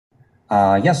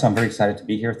So I'm very excited to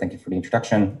be here. Thank you for the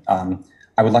introduction.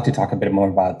 I would like to talk a bit more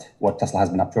about what Tesla has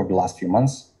been up to over the last few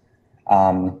months.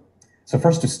 So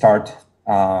first to start,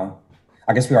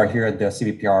 I guess we are here at the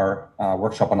CVPR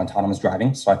workshop on autonomous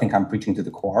driving. So I think I'm preaching to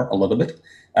the choir a little bit,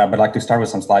 but I'd like to start with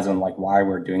some slides on like why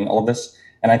we're doing all of this.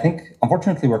 And I think,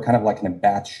 unfortunately, we're kind of like in a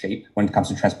bad shape when it comes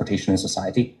to transportation in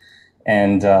society.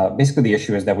 And basically the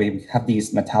issue is that we have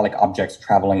these metallic objects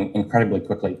traveling incredibly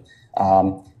quickly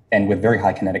and with very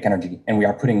high kinetic energy. And we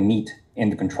are putting meat in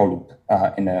the control loop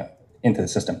into the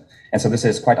system. And so this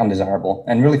is quite undesirable.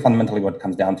 And really fundamentally what it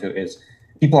comes down to is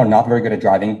people are not very good at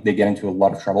driving. They get into a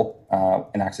lot of trouble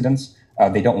and accidents.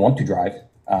 They don't want to drive.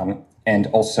 And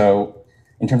also,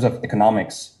 in terms of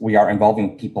economics, we are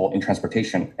involving people in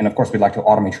transportation. And of course, we'd like to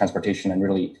automate transportation and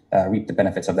really reap the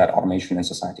benefits of that automation in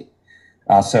society.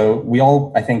 So we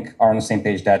all, I think, are on the same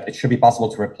page that it should be possible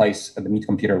to replace the meat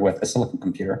computer with a silicon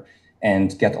computer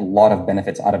and get a lot of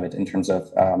benefits out of it in terms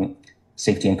of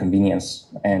safety and convenience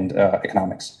and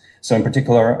economics. So in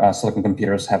particular, silicon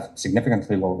computers have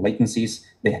significantly lower latencies.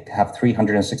 They have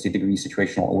 360-degree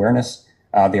situational awareness.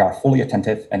 They are fully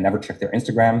attentive and never check their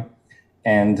Instagram,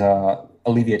 and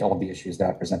alleviate all of the issues that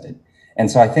I presented.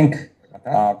 And so I think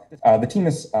the team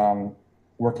is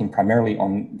working primarily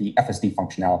on the FSD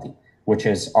functionality, which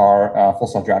is our full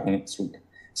self-driving suite.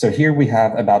 So here we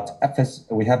have the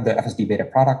FSD beta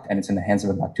product, and it's in the hands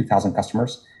of about 2,000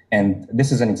 customers. And this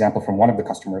is an example from one of the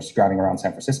customers driving around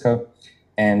San Francisco.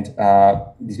 And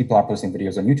these people are posting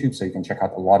videos on YouTube, so you can check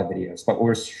out a lot of videos. But what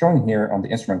we're showing here on the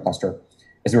instrument cluster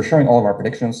is we're showing all of our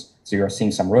predictions. So you're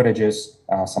seeing some road edges,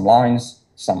 some lines,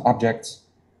 some objects,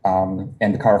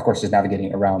 and the car, of course, is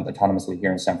navigating around autonomously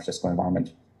here in San Francisco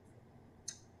environment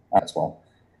as well.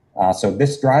 So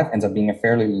this drive ends up being a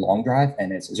fairly long drive,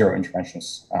 and it's zero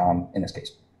interventions in this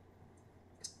case.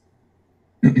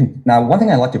 Now, one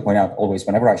thing I like to point out always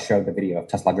whenever I show the video of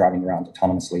Tesla driving around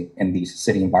autonomously in these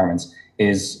city environments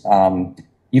is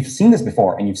you've seen this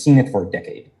before, and you've seen it for a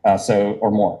decade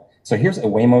or more. So here's a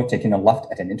Waymo taking a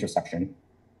left at an intersection.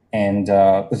 And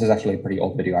this is actually a pretty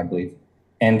old video, I believe.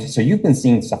 And so you've been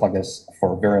seeing stuff like this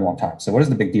for a very long time. So what is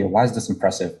the big deal? Why is this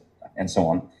impressive? And so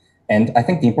on. And I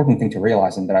think the important thing to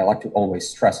realize, and that I like to always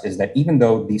stress, is that even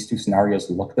though these two scenarios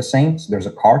look the same, so there's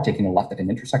a car taking a left at an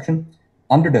intersection,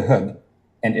 under the hood,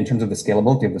 and in terms of the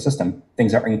scalability of the system,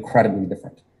 things are incredibly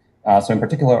different. So in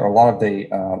particular, a lot of the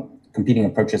competing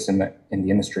approaches in the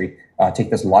industry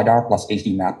take this LIDAR plus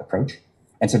HD map approach.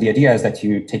 And so the idea is that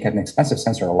you take an expensive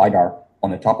sensor, a LIDAR,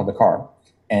 on the top of the car,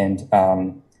 and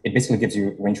it basically gives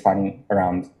you range finding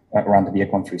around the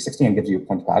vehicle in 360 and gives you a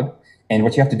point cloud. And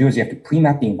what you have to do is you have to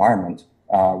pre-map the environment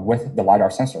with the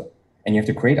LiDAR sensor. And you have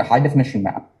to create a high-definition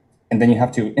map. And then you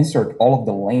have to insert all of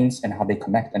the lanes and how they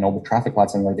connect and all the traffic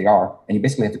lights and where they are. And you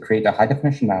basically have to create a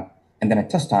high-definition map. And then at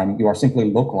test time, you are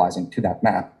simply localizing to that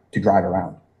map to drive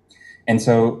around. And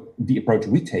so the approach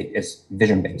we take is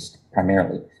vision-based,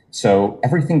 primarily. So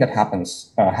everything that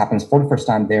happens for the first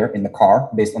time there in the car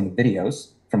based on the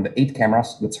videos from the 8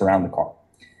 cameras that surround the car.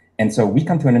 And so we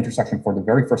come to an intersection for the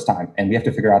very first time, and we have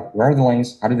to figure out where are the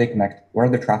lanes, how do they connect, where are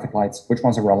the traffic lights, which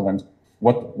ones are relevant,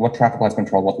 what traffic lights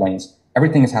control what lanes.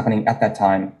 Everything is happening at that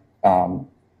time on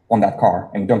that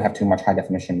car, and we don't have too much high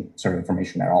definition sort of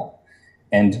information at all.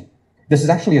 And this is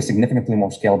actually a significantly more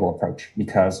scalable approach,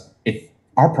 because if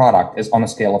our product is on a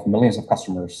scale of millions of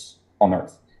customers on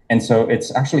Earth, and so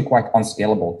it's actually quite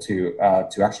unscalable to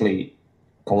actually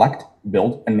collect,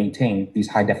 build, and maintain these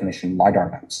high definition LiDAR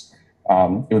maps.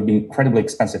 It would be incredibly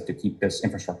expensive to keep this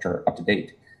infrastructure up to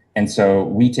date. And so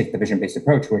we take the vision-based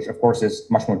approach, which of course is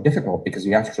much more difficult because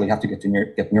you actually have to get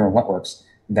neural networks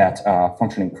that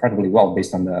function incredibly well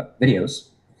based on the videos.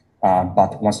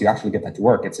 But once you actually get that to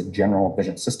work, it's a general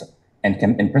vision system and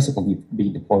can in principle be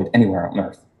deployed anywhere on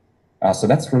Earth. So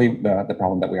that's really the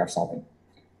problem that we are solving.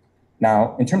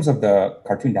 Now, in terms of the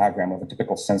cartoon diagram of a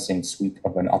typical sensing suite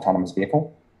of an autonomous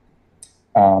vehicle,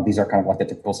 these are kind of like the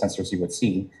typical sensors you would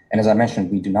see. And as I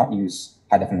mentioned, we do not use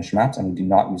high definition maps and we do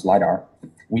not use LiDAR.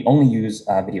 We only use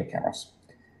video cameras.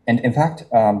 And in fact,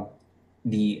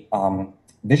 the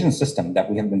vision system that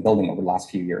we have been building over the last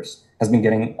few years has been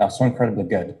getting so incredibly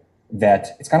good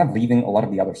that it's kind of leaving a lot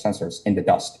of the other sensors in the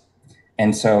dust.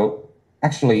 And so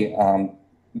actually,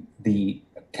 the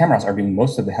cameras are doing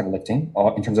most of the heavy lifting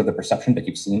in terms of the perception that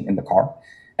you've seen in the car.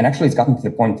 And actually, it's gotten to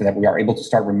the point that we are able to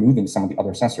start removing some of the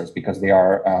other sensors because they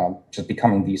are just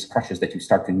becoming these crutches that you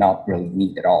start to not really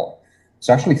need at all.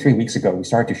 So actually, 3 weeks ago, we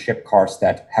started to ship cars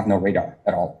that have no radar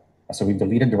at all. So we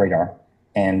deleted the radar,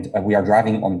 and we are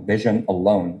driving on vision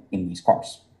alone in these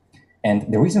cars.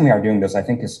 And the reason we are doing this, I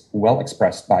think, is well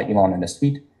expressed by Elon in his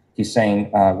tweet. He's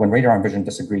saying, when radar and vision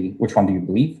disagree, which one do you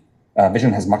believe?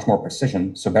 vision has much more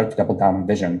precision, so better to double down on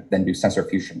vision than do sensor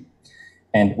fusion.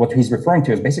 And what he's referring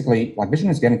to is basically like vision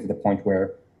is getting to the point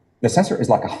where the sensor is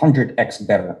like 100x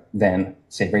better than,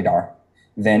 say, radar.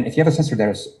 Then if you have a sensor that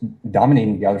is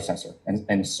dominating the other sensor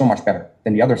and so much better,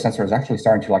 then the other sensor is actually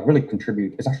starting to like really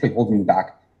contribute, it's actually holding you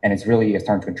back, and it's really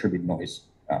starting to contribute noise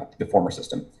to the former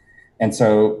system. And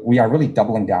so we are really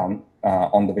doubling down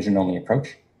on the vision-only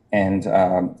approach. And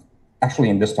actually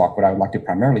in this talk, what I would like to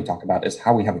primarily talk about is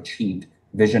how we have achieved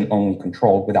vision-only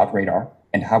control without radar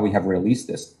and how we have released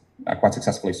this quite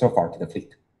successfully so far to the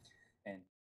fleet.